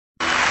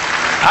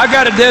I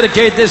got to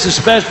dedicate this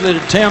especially to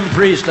Tim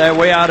Priest, that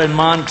way out in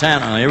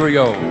Montana. Here we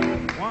go.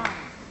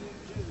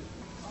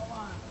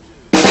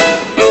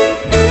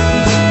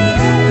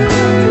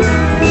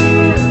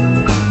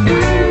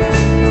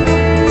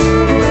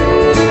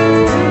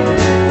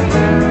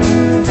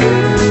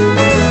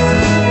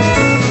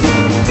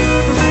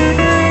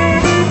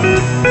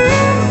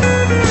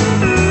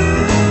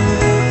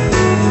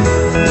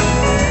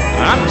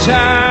 I'm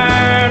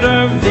tired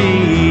of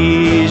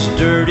these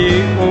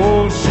dirty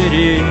old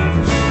cities,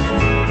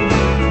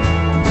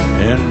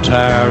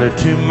 entirely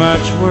too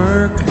much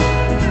work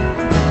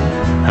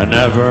and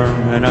never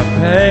enough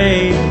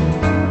pay.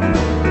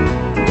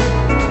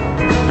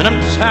 And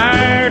I'm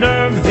tired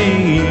of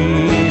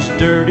these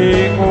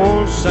dirty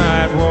old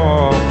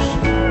sidewalks.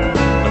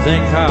 I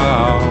think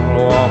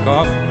I'll walk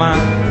off my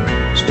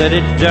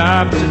steady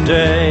job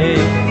today.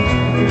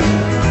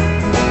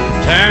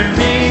 Turn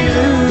me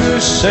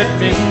loose, set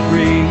me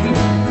free,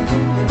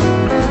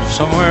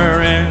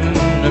 somewhere in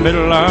the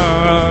middle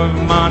of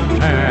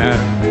Montana.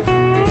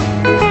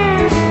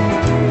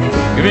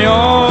 Give me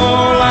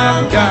all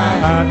I've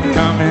got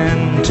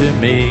coming to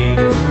me,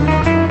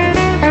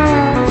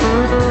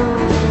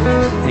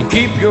 and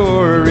keep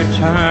your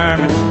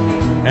retirement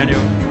and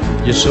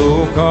your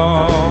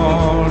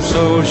so-called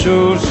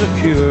Social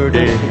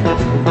Security.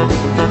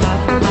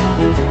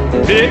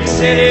 Big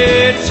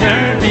city,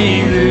 turn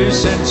me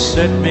loose and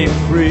set me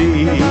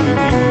free.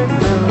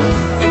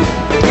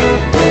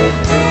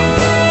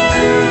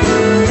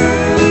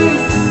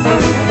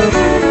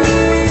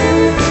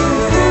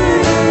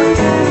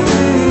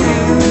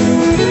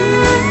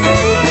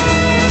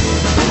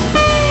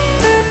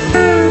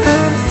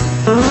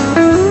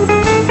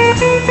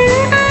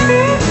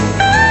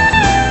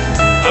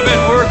 I've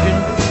been working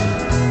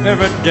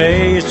every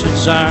day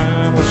since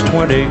I was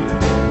 20.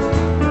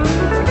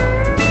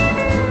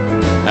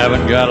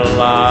 Haven't got a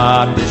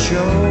lot to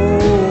show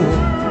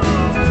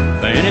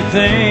for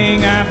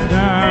anything I've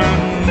done.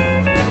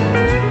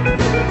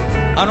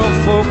 I know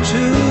folks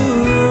who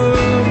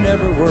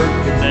never work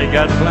and they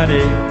got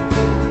plenty.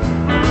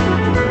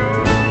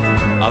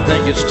 I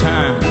think it's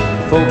time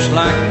folks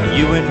like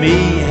you and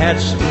me had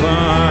some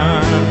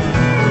fun.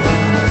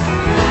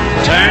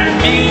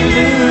 Turn me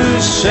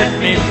loose, set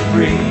me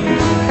free,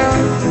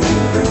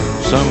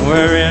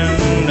 somewhere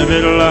in the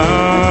middle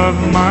of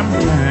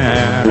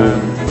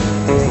Montana.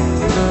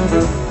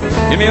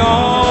 Give me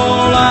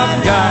all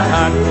I've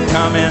got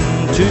coming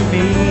to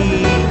me,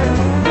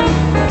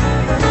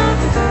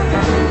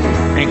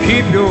 and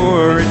keep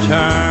your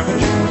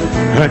retirement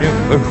and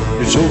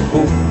your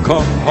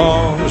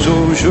so-called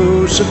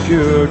Social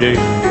Security.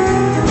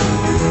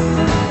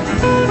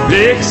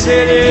 Big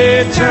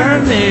city,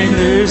 turn me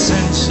loose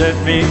and set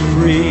me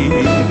free.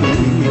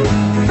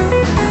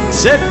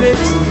 Big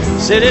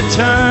city,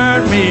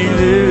 turn me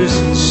loose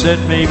and set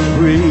me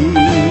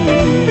free.